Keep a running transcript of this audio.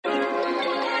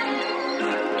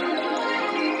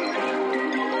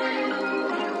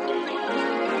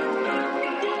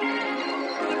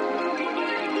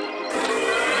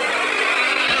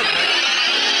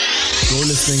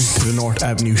listening to the North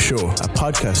Avenue Show, a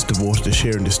podcast devoted to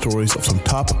sharing the stories of some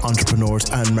top entrepreneurs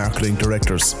and marketing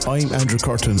directors. I'm Andrew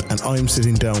Curtin, and I'm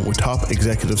sitting down with top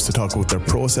executives to talk about their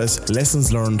process,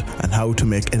 lessons learned, and how to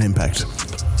make an impact.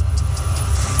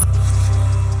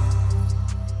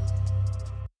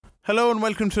 Hello and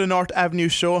welcome to the North Avenue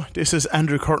Show. This is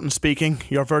Andrew Curtin speaking.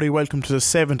 You're very welcome to the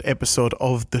 7th episode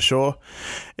of the show.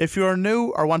 If you are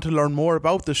new or want to learn more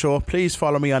about the show, please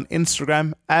follow me on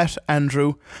Instagram at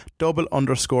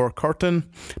Andrew_Curtin.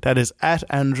 That is at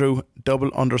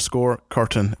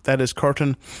Andrew_Curtin. That is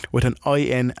Curtin with an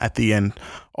IN at the end.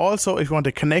 Also, if you want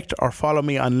to connect or follow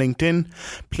me on LinkedIn,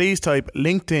 please type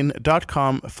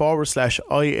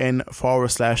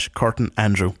linkedin.com/IN/Curtin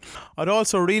Andrew. I'd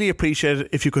also really appreciate it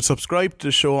if you could subscribe to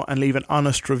the show and leave an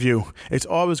honest review. It's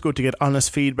always good to get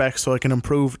honest feedback so I can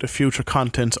improve the future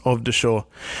content of the show.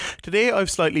 Today I've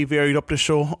slightly varied up the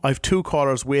show. I've two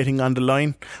callers waiting on the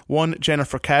line. One,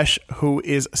 Jennifer Cash, who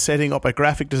is setting up a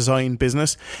graphic design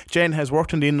business. Jen has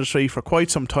worked in the industry for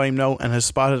quite some time now and has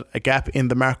spotted a gap in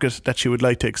the market that she would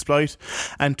like to exploit.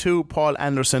 And two, Paul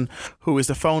Anderson, who is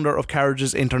the founder of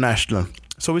Carriages International.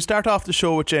 So we start off the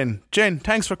show with Jen. Jen,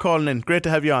 thanks for calling in. Great to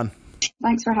have you on.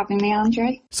 Thanks for having me,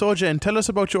 Andrew. So Jen, tell us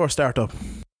about your startup.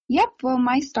 Yep, well,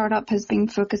 my startup has been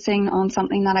focusing on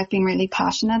something that I've been really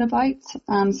passionate about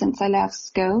since I left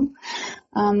school.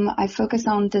 I focus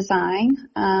on design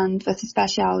and with a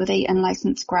speciality in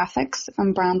licensed graphics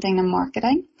and branding and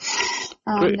marketing.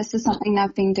 This is something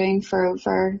I've been doing for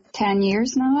over 10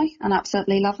 years now and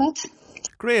absolutely love it.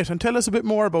 Great, and tell us a bit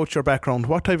more about your background.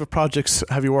 What type of projects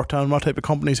have you worked on? What type of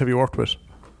companies have you worked with?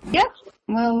 Yep.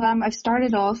 Well, I've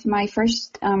started off, my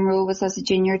first role was as a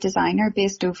junior designer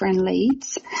based over in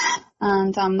Leeds.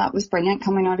 And that was brilliant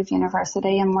coming out of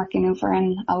university and working over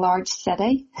in a large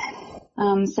city.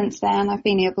 Since then, I've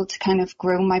been able to kind of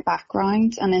grow my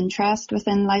background and interest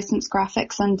within licensed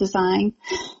graphics and design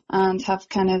and have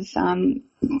kind of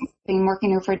been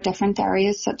working over different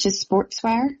areas such as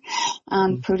sportswear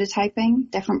and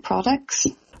prototyping different products.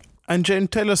 And Jen,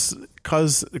 tell us,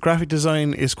 because graphic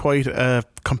design is quite a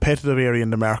competitive area in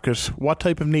the market, what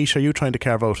type of niche are you trying to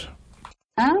carve out?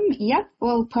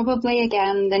 Well, probably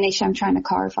again, the niche I'm trying to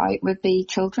carve out would be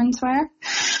children's wear,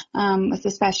 with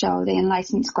a speciality in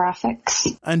licensed graphics.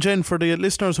 And Jen, for the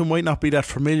listeners who might not be that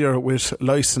familiar with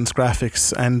licensed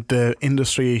graphics and the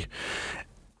industry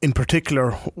in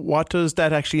particular, what does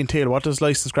that actually entail? What does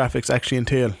licensed graphics actually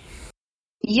entail?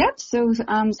 Yep, so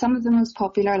some of the most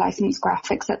popular licensed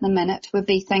graphics at the minute would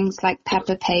be things like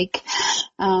Peppa Pig,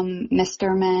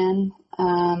 Mr. Men,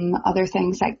 other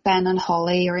things like Ben and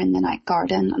Holly or In the Night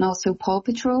Garden, and also Paw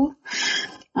Patrol.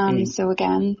 So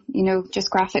again, just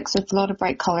graphics with a lot of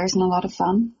bright colours and a lot of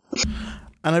fun.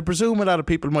 And I presume a lot of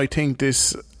people might think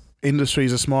this industry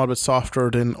is a small bit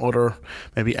softer than other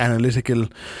maybe analytical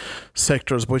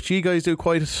sectors, but you guys do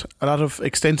quite a lot of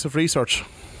extensive research.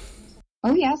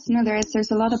 Oh yes, no,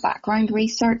 there's a lot of background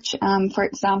research. For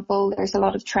example, there's a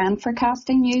lot of trend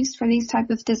forecasting used for these type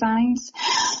of designs,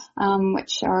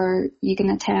 which are, you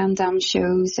can attend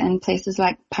shows in places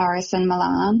like Paris and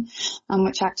Milan,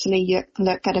 which actually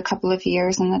look at a couple of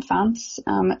years in advance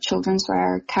at children's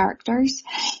wear characters.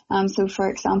 So for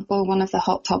example, one of the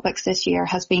hot topics this year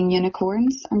has been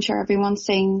unicorns. I'm sure everyone's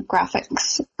seen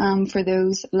graphics for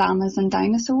those llamas and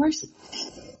dinosaurs.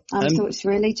 So it's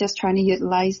really just trying to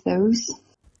utilise those.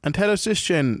 And tell us this,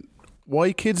 Jen,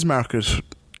 why kids market?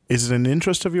 Is it an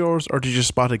interest of yours, or did you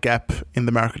spot a gap in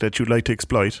the market that you'd like to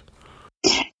exploit?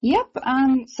 Yep,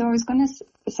 so I was going to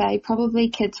say probably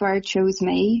kids wear chose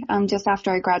me just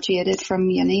after I graduated from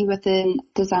uni with a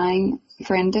design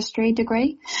for industry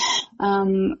degree.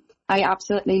 I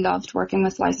absolutely loved working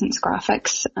with licensed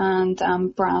graphics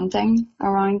and branding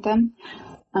around them.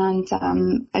 And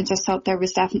I just thought there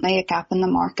was definitely a gap in the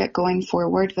market going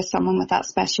forward with someone with that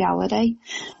speciality,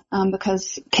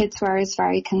 because kids wear is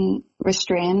very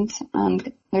restrained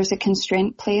and there's a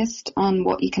constraint placed on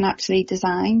what you can actually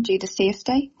design due to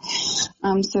safety.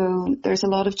 So there's a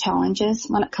lot of challenges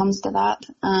when it comes to that,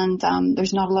 and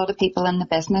there's not a lot of people in the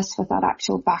business with that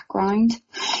actual background,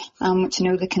 which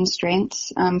know the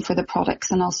constraints for the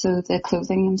products and also the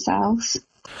clothing themselves.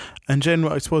 And Jen,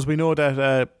 I suppose we know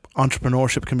that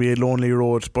entrepreneurship can be a lonely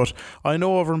road, but I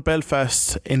know over in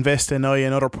Belfast, Invest NI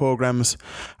and other programs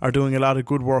are doing a lot of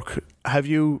good work. Have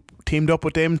you teamed up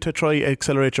with them to try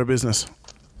accelerate your business?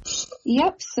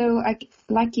 Yep, so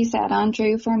like you said,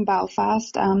 Andrew, from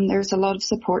Belfast, there's a lot of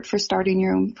support for starting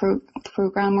your own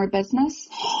program or business.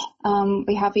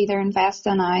 We have either Invest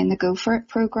NI and the Go For It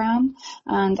program,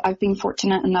 and I've been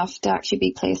fortunate enough to actually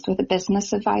be placed with a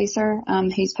business advisor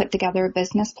who's put together a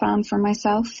business plan for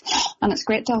myself And it's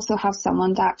great to also have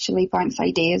someone to actually bounce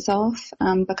ideas off,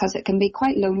 because it can be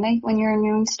quite lonely when you're in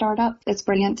your own startup. It's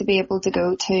brilliant to be able to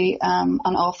go to an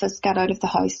office, get out of the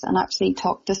house and actually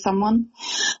talk to someone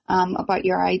about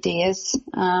your ideas,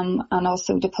 and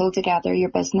also to pull together your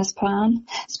business plan,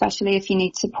 especially if you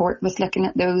need support with looking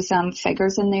at those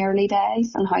figures in the early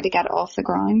days and how to get it off the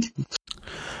ground.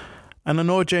 And I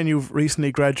know, Jen, you've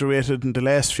recently graduated in the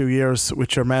last few years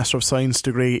with your Master of Science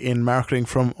degree in marketing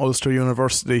from Ulster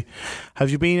University. Have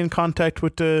you been in contact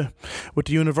with the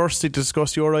university to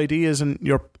discuss your ideas and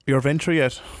your venture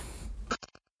yet?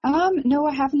 No,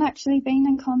 I haven't actually been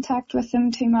in contact with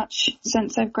them too much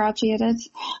since I've graduated,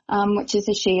 which is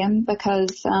a shame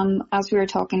because, as we were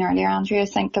talking earlier, Andrew, I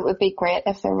think it would be great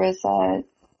if there was a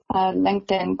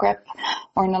LinkedIn group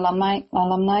or an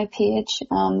alumni page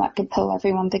that could pull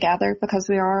everyone together, because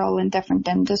we are all in different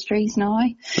industries now,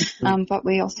 but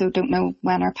we also don't know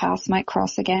when our paths might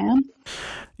cross again.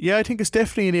 Yeah, I think it's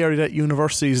definitely an area that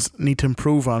universities need to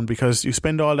improve on, because you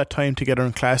spend all that time together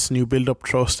in class and you build up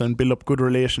trust and build up good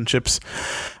relationships,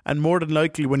 and more than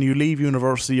likely when you leave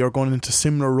university you're going into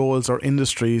similar roles or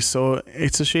industries, so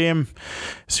it's a shame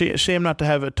not to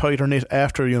have a tighter knit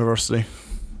after university.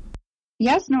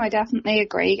 Yes, no, I definitely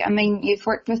agree. I mean, you've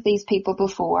worked with these people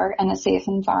before in a safe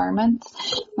environment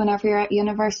whenever you're at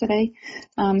university.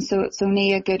 So it's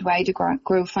only a good way to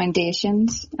grow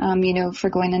foundations, for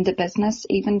going into business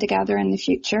even together in the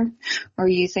future, or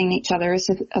using each other as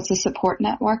a support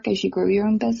network as you grow your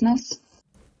own business.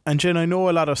 And Jen, I know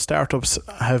a lot of startups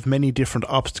have many different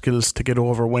obstacles to get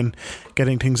over when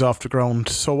getting things off the ground.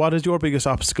 So what is your biggest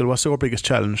obstacle? What's your biggest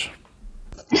challenge?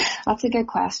 That's a good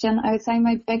question. I would say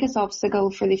my biggest obstacle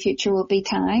for the future will be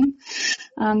time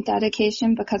and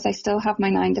dedication, because I still have my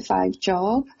 9-to-5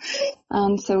 job.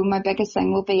 So my biggest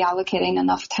thing will be allocating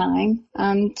enough time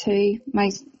to my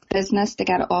business to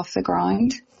get it off the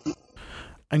ground.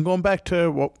 And going back to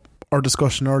what our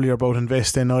discussion earlier about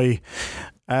InvestNI,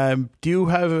 do you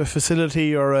have a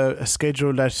facility or a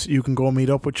schedule that you can go meet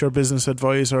up with your business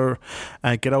advisor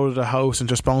and get out of the house and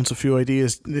just bounce a few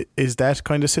ideas? Is that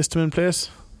kind of system in place?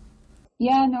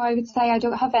 Yeah, no, I would say I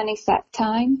don't have any set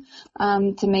time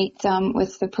to meet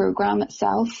with the program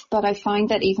itself, but I find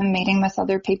that even meeting with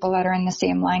other people that are in the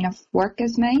same line of work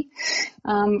as me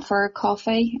for a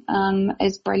coffee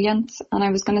is brilliant. And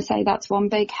I was going to say that's one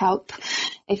big help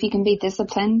if you can be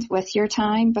disciplined with your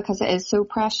time, because it is so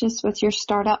precious with your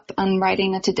startup, and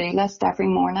writing a to-do list every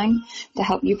morning to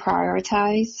help you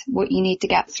prioritize what you need to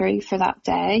get through for that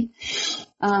day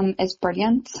is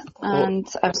brilliant. And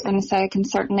I was going to say I can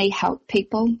certainly help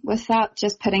people with that,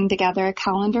 just putting together a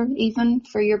calendar even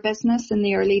for your business in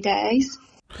the early days.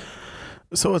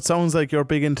 So it sounds like you're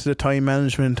big into the time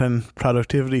management and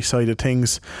productivity side of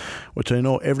things, which I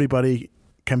know everybody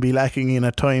can be lacking in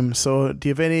at times. So do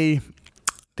you have any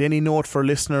note for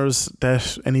listeners,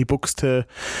 that any books to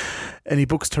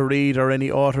read or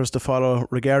any authors to follow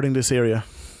regarding this area?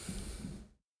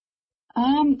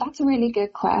 That's a really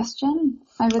good question.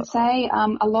 I would say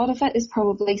a lot of it is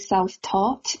probably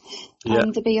self-taught,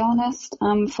 to be honest,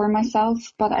 for myself.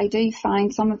 But I do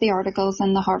find some of the articles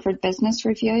in the Harvard Business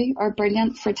Review are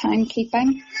brilliant for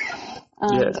timekeeping.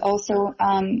 And also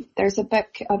there's a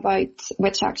book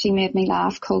which actually made me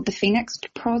laugh, called The Phoenix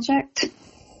Project.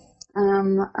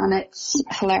 And it's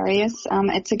hilarious.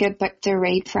 It's a good book to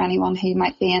read for anyone who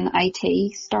might be in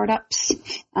IT startups.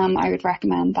 I would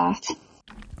recommend that.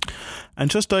 And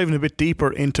just diving a bit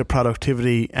deeper into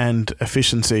productivity and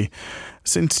efficiency,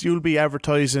 since you'll be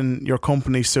advertising your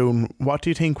company soon, what do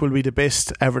you think will be the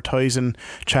best advertising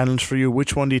channels for you?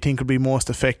 Which one do you think will be most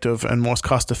effective and most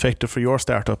cost effective for your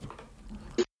startup?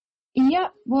 Yeah,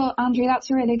 well, Andrew, that's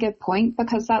a really good point,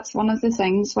 because that's one of the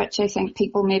things which I think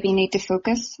people maybe need to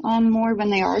focus on more when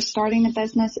they are starting a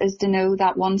business, is to know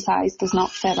that one size does not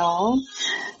fit all.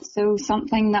 So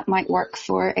something that might work,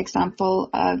 for example,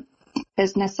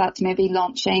 business that's maybe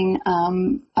launching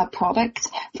a product,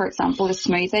 for example, a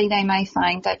smoothie, they may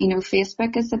find that,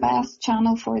 Facebook is the best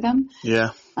channel for them. Yeah.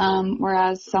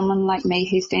 Whereas someone like me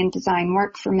who's doing design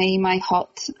work, for me, my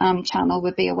hot channel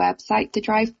would be a website to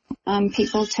drive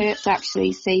people to it, to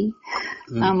actually see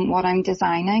what I'm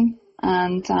designing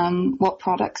and what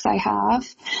products I have.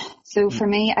 So for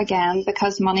me, again,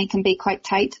 because money can be quite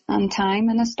tight on time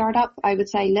in a startup, I would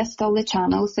say list all the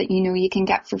channels that you can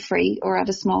get for free or at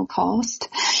a small cost,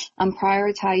 and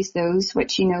prioritize those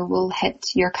which will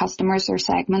hit your customers or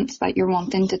segments that you're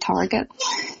wanting to target,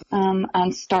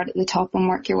 and start at the top and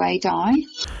work your way down.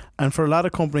 And for a lot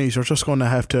of companies, you're just going to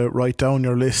have to write down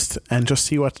your list and just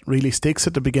see what really sticks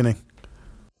at the beginning.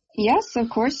 Yes, of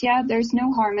course. Yeah, there's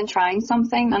no harm in trying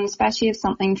something, and especially if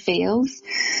something fails,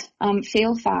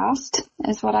 fail fast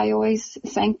is what I always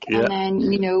think. Yeah. And then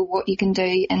you know what you can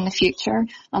do in the future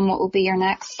and what will be your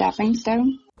next stepping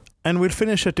stone. And we'll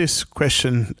finish at this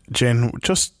question, Jen.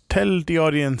 Just tell the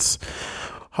audience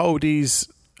how these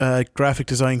graphic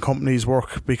design companies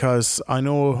work, because I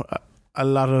know a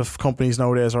lot of companies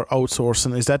nowadays are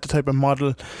outsourcing. Is that the type of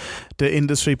model the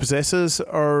industry possesses,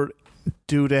 or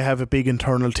do they have a big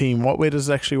internal team? What way does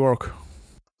it actually work?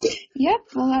 Yep,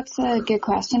 well, that's a good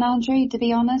question, Andrew. To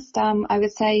be honest, I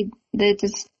would say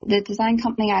the design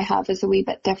company I have is a wee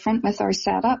bit different with our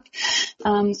setup.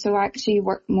 So I actually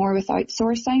work more with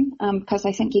outsourcing because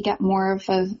I think you get more of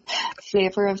a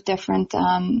flavour of different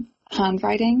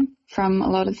handwriting from a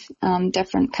lot of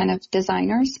different kind of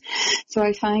designers. So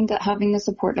I find that having the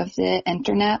support of the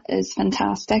internet is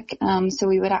fantastic. So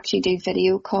we would actually do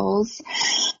video calls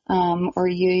or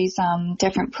use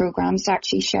different programs to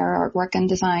actually share artwork and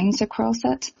designs across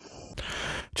it.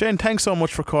 Jen, thanks so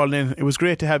much for calling in. It was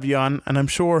great to have you on, and I'm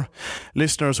sure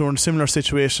listeners who are in similar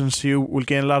situations to you will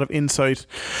gain a lot of insight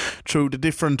through the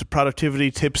different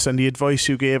productivity tips and the advice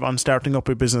you gave on starting up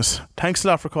a business. Thanks a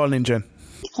lot for calling in, Jen.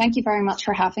 Thank you very much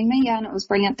for having me, and it was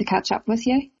brilliant to catch up with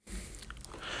you.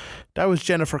 That was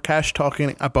Jennifer Cash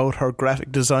talking about her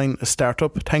graphic design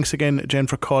startup. Thanks again, Jen,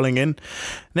 for calling in.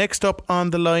 Next up on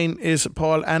the line is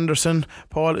Paul Anderson.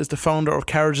 Paul is the founder of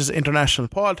Carriages International.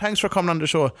 Paul, thanks for coming on the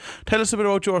show. Tell us a bit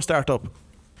about your startup.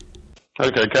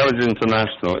 Okay, Carriages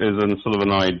International is sort of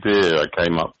an idea I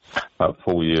came up about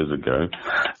 4 years ago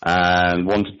and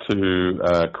wanted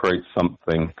to create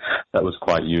something that was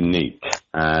quite unique.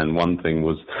 And one thing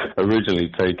was originally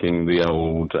taking the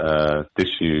old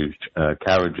disused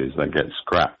carriages that get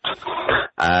scrapped.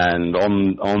 And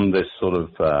on this sort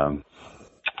of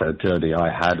journey, I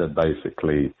had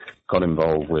basically got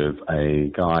involved with a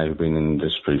guy who'd been in the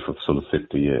industry for sort of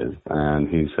 50 years. And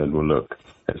he said, well, look,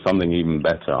 it's something even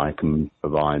better. I can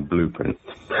provide blueprints.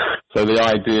 So the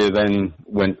idea then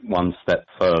went one step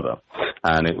further,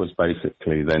 and it was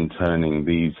basically then turning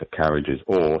these carriages,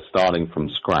 or starting from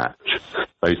scratch,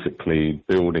 basically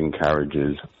building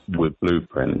carriages with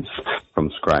blueprints from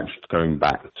scratch, going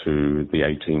back to the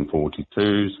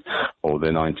 1842s or the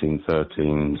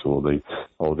 1913s or the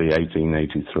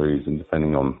 1883s, and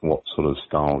depending on what sort of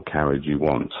style carriage you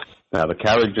want. Now, the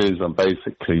carriages are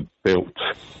basically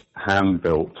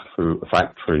hand-built through a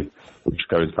factory which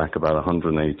goes back about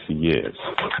 180 years,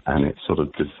 and it's sort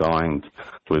of designed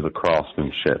with a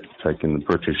craftsmanship, taking the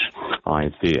British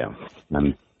idea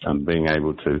and being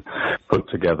able to put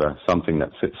together something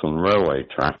that sits on railway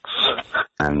tracks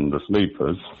and the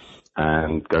sleepers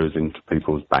and goes into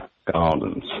people's back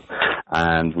gardens.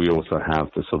 And we also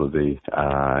have the sort of the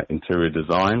interior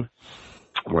design,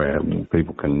 where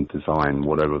people can design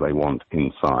whatever they want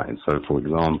inside. So, for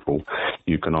example,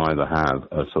 you can either have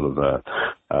a sort of a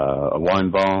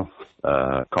wine bar,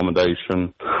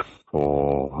 accommodation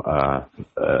for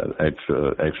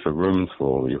extra rooms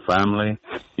for your family.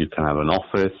 You can have an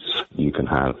office. You can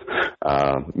have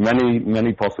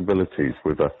many possibilities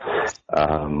with a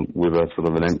sort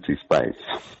of an empty space.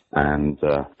 And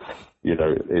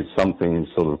it's something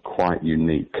sort of quite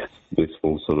unique. This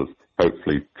will sort of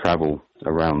hopefully travel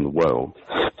around the world,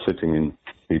 sitting in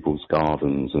people's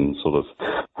gardens and sort of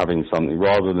having something,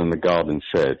 rather than the garden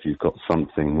shed, you've got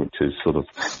something which is sort of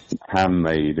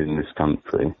handmade in this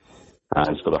country.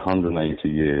 It's got 180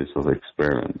 years of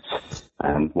experience.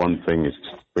 And one thing is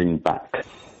to bring back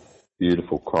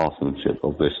beautiful craftsmanship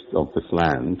of this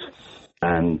land.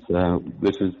 And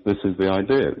this is the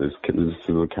idea. This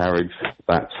is a carriage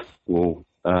that will,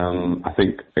 I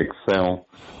think, excel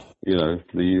the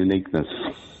uniqueness.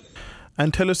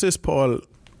 And tell us this, Paul,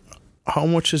 how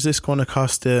much is this going to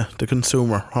cost the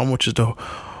consumer? How much is the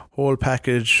whole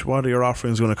package? What are your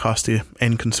offerings going to cost the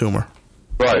end consumer?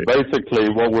 Right, basically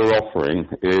what we're offering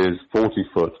is 40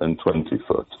 foot and 20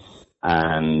 foot.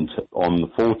 And on the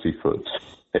 40 foot,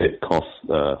 it costs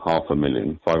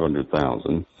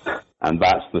 $500,000. And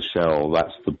that's the shell,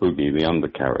 that's the bogie, the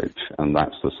undercarriage, and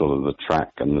that's the sort of the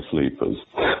track and the sleepers.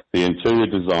 The interior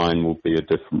design will be a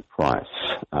different price.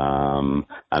 And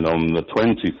on the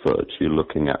 20 foot, you're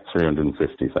looking at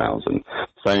 $350,000.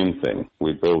 Same thing.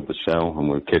 We build the shell and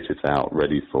we kit it out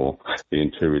ready for the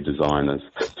interior designers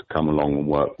to come along and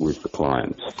work with the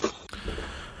clients.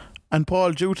 And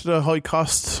Paul, due to the high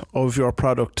cost of your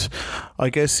product, I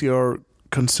guess your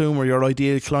consumer, your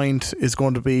ideal client, is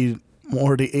going to be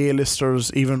more the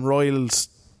A-listers, even royals.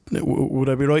 Would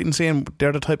I be right in saying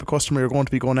they're the type of customer you're going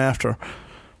to be going after?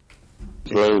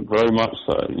 Very, very much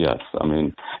so, yes. I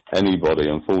mean, anybody,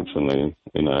 unfortunately,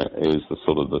 is the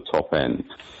sort of the top end.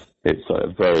 It's a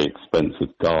very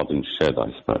expensive garden shed,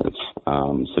 I suppose,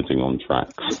 sitting on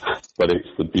tracks. But it's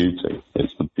the beauty.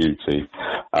 It's the beauty.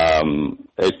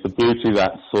 It's the beauty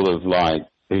that sort of like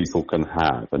people can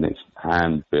have, and it's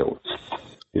hand-built,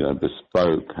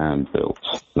 bespoke hand-built.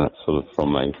 That's sort of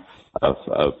from a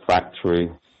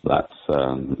factory. That's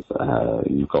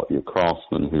you've got your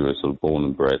craftsmen who are sort of born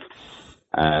and bred.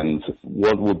 And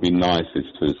what would be nice is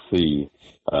to see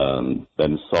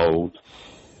them sold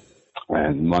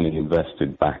and money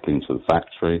invested back into the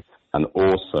factory, and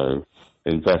also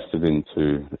invested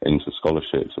into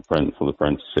scholarships, for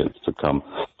apprenticeships to come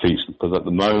teach. Because at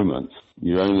the moment,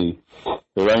 the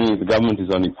government is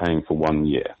only paying for 1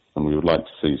 year, and we would like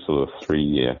to see sort of 3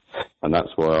 year, and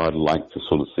that's where I'd like to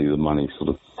sort of see the money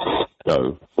sort of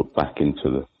put back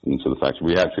into the factory.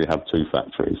 We actually have 2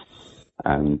 factories,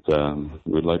 and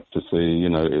we'd like to see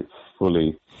it's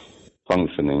fully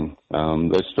functioning.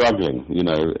 They're struggling.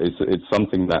 It's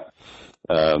something that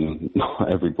not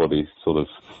everybody sort of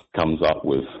comes up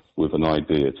with an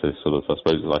idea to sort of, I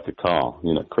suppose, like a car,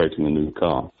 creating a new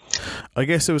car. I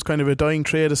guess it was kind of a dying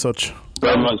trade as such.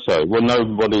 Very much so. Well,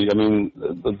 nobody,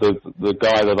 the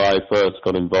guy that I first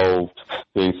got involved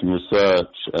doing some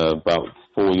research about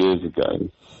 4 years ago,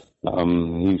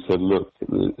 he said, look,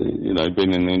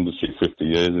 been in the industry 50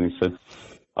 years, and he said,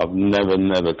 I've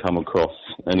never come across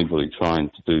anybody trying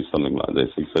to do something like this.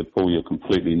 He said, Paul, you're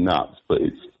completely nuts, but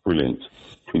it's brilliant.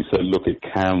 He said, look, it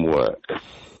can work,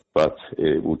 but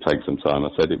it will take some time. I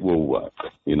said, it will work,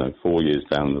 4 years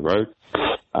down the road.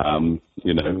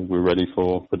 We're ready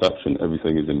for production.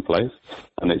 Everything is in place,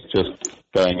 and it's just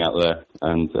going out there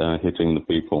and hitting the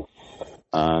people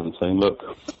and saying, look,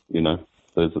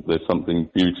 there's something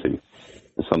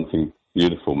there's something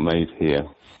beautiful made here,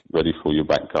 ready for your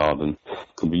back garden.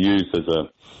 Can be used as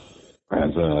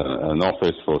an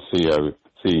office for CEO,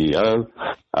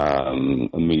 a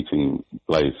meeting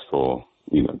place for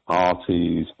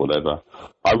parties, whatever.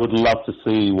 I would love to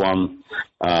see one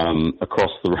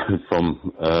across the road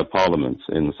from Parliament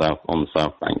on the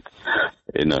South Bank.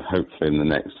 Hopefully in the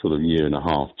next sort of year and a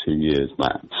half, 2 years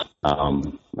max.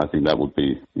 I think that would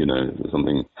be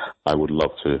something I would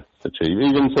love to achieve.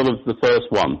 Even sort of the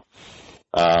first one.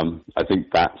 I think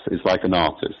it's like an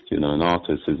artist. An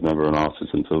artist is never an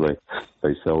artist until they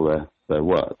sell their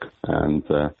work. And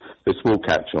this will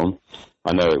catch on.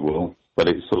 I know it will. But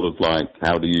it's sort of like,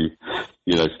 how do you,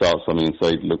 start something and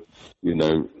say, look,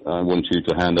 I want you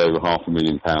to hand over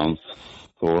 £500,000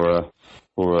 for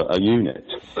a unit,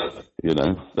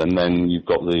 and then you've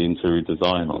got the interior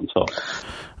design on top.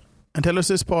 And tell us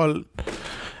this, Paul,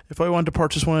 if I want to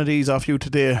purchase one of these off you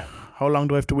today, how long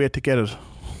do I have to wait to get it?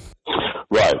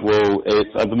 Right, well,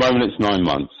 at the moment it's 9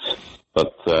 months,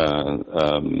 but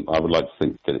I would like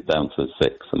to get it down to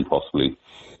 6 and possibly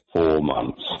 4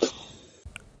 months.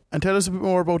 And tell us a bit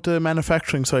more about the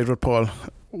manufacturing side of it, Paul.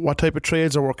 What type of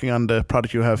trades are working on the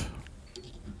product you have?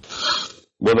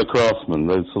 Well, the craftsmen,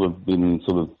 they've sort of been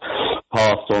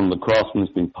passed on. The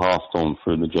craftsman's been passed on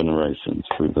through the generations,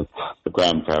 through the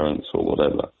grandparents or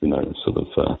whatever.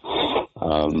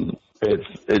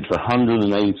 It's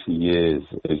 180 years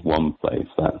is one place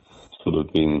that's sort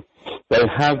of been.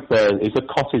 It's a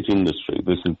cottage industry.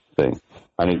 This is the thing,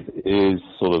 and it is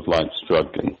sort of like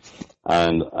struggling.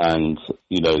 And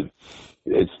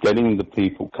it's getting the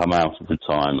people come out of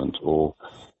retirement or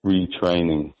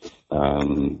retraining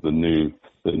the new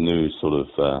sort of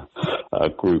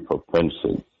group of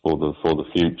apprentices for the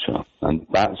future, and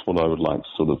that's what I would like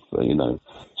to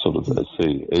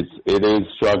see. It is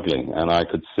struggling, and I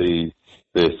could see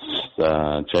this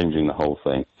changing the whole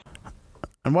thing.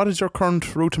 And what is your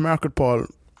current route to market, Paul?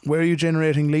 Where are you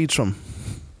generating leads from?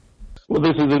 Well,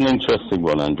 this is an interesting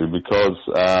one, Andrew, because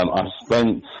I've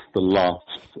spent the last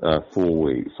 4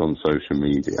 weeks on social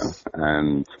media,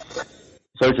 and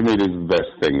social media is the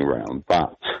best thing around,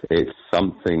 but it's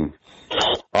something.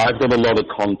 I've got a lot of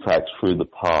contacts through the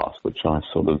past, which I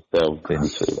sort of delved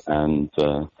into, and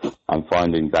I'm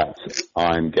finding that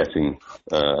I'm getting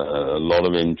a lot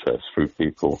of interest through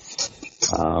people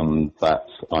that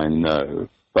I know.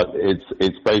 But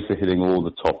it's basically hitting all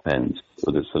the top end,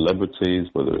 whether it's celebrities,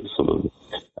 whether it's sort of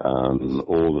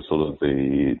all the sort of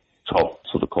the top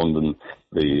sort of all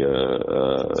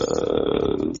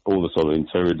the sort of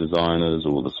interior designers,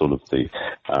 all the sort of the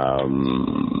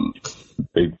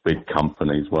big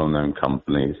companies, well-known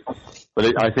companies.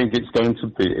 But I think it's going to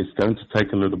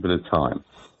take a little bit of time.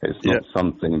 It's not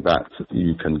something that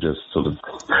you can just sort of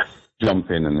jump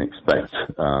in and expect.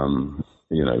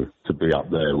 To be up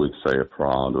there with, say, a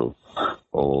Prad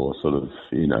or sort of,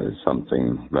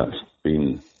 something that's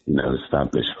been,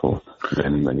 established for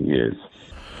many, many years.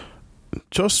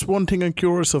 Just one thing I'm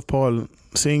curious of, Paul,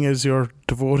 seeing as you're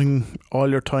devoting all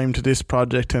your time to this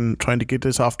project and trying to get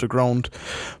this off the ground,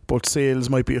 but sales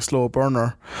might be a slow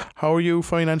burner. How are you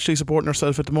financially supporting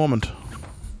yourself at the moment?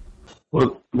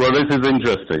 Well, this is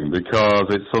interesting because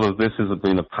this has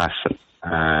been a passion,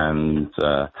 and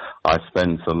I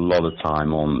spent a lot of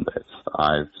time on this.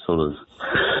 I've sort of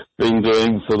been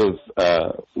doing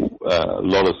a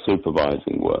lot of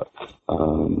supervising work,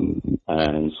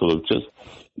 and sort of just,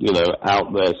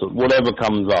 out there, so whatever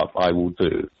comes up, I will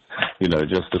do,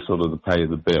 just to sort of pay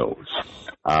the bills.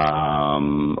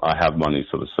 I have money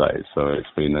sort of saved, so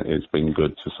it's been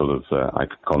good to sort of, I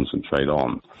could concentrate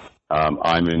on.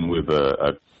 I'm in with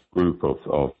a group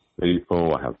of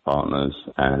people. I have partners,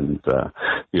 and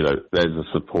there's a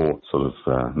support sort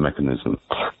of mechanism,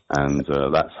 and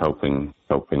that's helping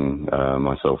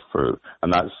myself through.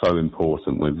 And that's so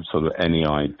important with sort of any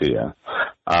idea.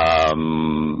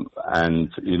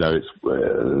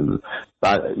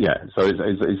 So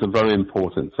it's a very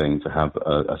important thing to have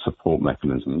a support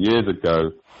mechanism. Years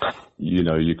ago,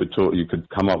 you could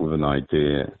come up with an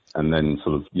idea, and then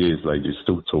sort of years later you're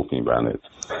still talking about it.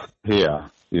 Here,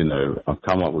 I've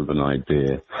come up with an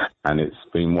idea, and it's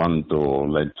been one door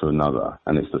led to another,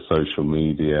 and it's the social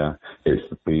media, it's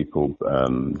the people,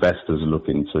 investors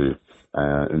looking to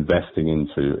investing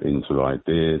into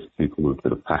ideas, people with a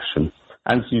bit of passion.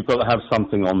 And so you've got to have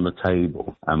something on the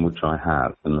table, and which I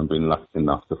have, and I've been lucky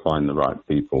enough to find the right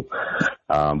people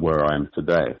where I am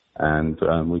today. And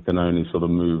we can only sort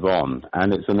of move on.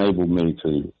 And it's enabled me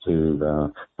to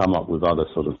come up with other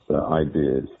sort of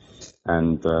ideas.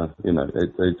 And,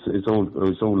 it's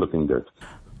all looking good.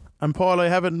 And Paul, I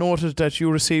haven't noted that you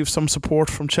received some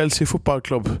support from Chelsea Football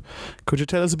Club. Could you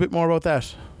tell us a bit more about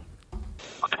that?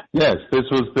 Yes, this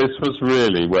was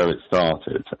really where it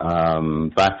started.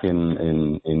 Back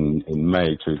in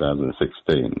May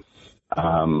 2016,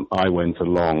 I went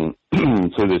along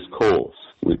to this course,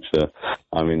 which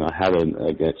I had an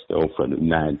ex-girlfriend that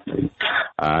nagged me,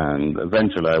 and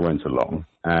eventually I went along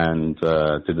and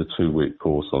did a 2-week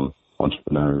course on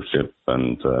entrepreneurship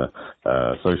and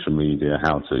social media,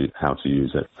 how to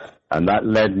use it, and that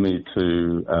led me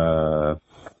to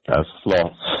a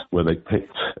slot where they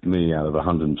picked me out of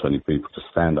 120 people to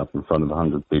stand up in front of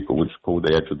 100 people, which is called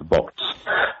the Edge of the Box.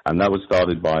 And that was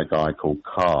started by a guy called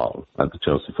Carl at the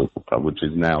Chelsea Football Club, which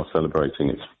is now celebrating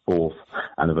its 4th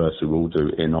anniversary. We'll do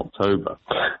in October.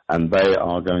 And they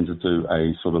are going to do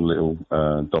a sort of little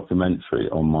documentary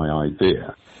on my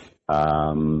idea,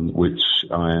 which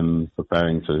I am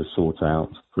preparing to sort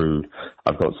out through.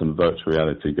 I've got some virtual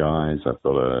reality guys. I've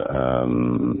got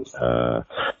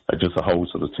just a whole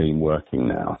sort of team working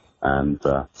now, and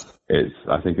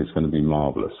I think it's going to be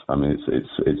marvelous. I mean,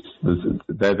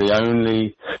 they're the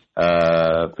only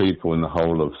people in the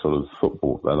whole of sort of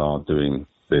football that are doing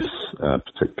this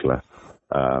particular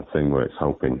thing where it's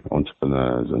helping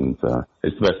entrepreneurs, and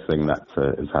it's the best thing that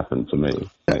has happened to me.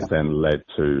 It then led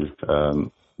to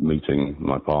meeting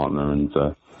my partner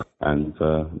and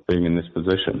being in this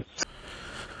position.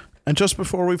 And just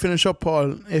before we finish up,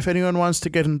 Paul, if anyone wants to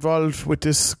get involved with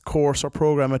this course or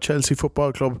programme at Chelsea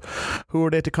Football Club, who are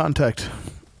they to contact?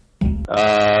 They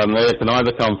can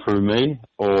either come through me,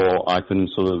 or I can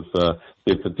sort of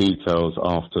give the details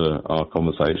after our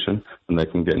conversation, and they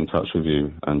can get in touch with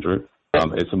you, Andrew.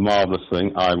 It's a marvellous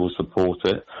thing. I will support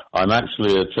it. I'm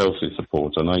actually a Chelsea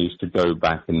supporter, and I used to go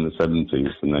back in the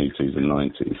 70s and 80s and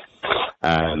 90s,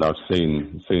 and I've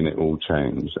seen it all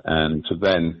change. And to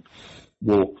then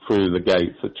walk through the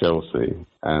gates at Chelsea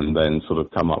and then sort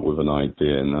of come up with an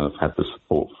idea, and I've had the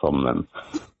support from them.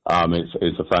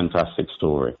 It's a fantastic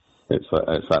story. It's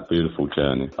that beautiful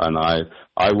journey, and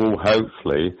I will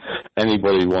hopefully,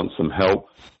 anybody who wants some help,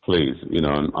 please,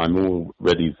 I'm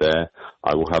already there.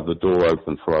 I will have the door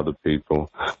open for other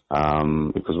people,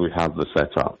 because we have the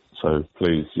setup. So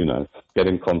please, get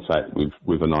in contact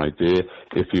with an idea.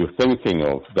 If you're thinking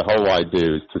of, the whole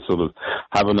idea is to sort of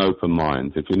have an open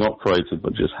mind. If you're not creative,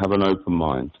 but just have an open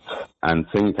mind and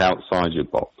think outside your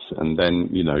box, and then,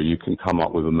 you can come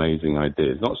up with amazing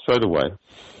ideas. Not straight away,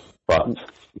 but,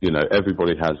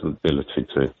 everybody has the ability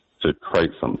to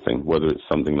create something, whether it's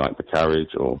something like the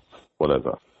carriage or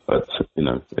whatever. But,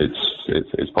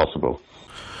 it's possible.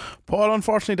 Paul,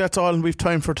 unfortunately that's all we've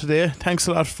time for today. Thanks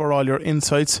a lot for all your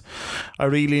insights. I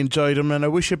really enjoyed them, and I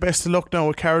wish you best of luck now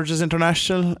with Carriages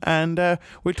International, and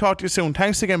we'll talk to you soon.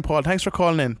 Thanks again, Paul. Thanks for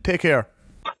calling in. Take care.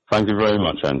 Thank you very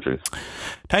much, Andrew.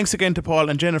 Thanks again to Paul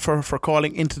and Jennifer for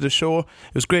calling into the show.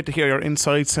 It was great to hear your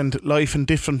insights and life in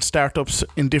different startups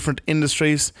in different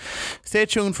industries. Stay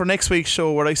tuned for next week's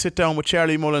show, where I sit down with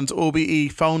Charlie Mullins,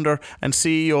 OBE, founder and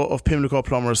CEO of Pimlico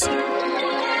Plumbers.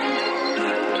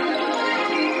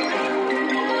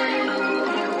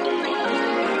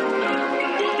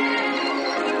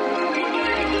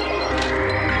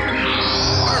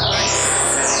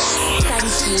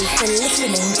 for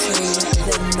listening to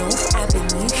The North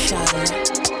Avenue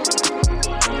Show.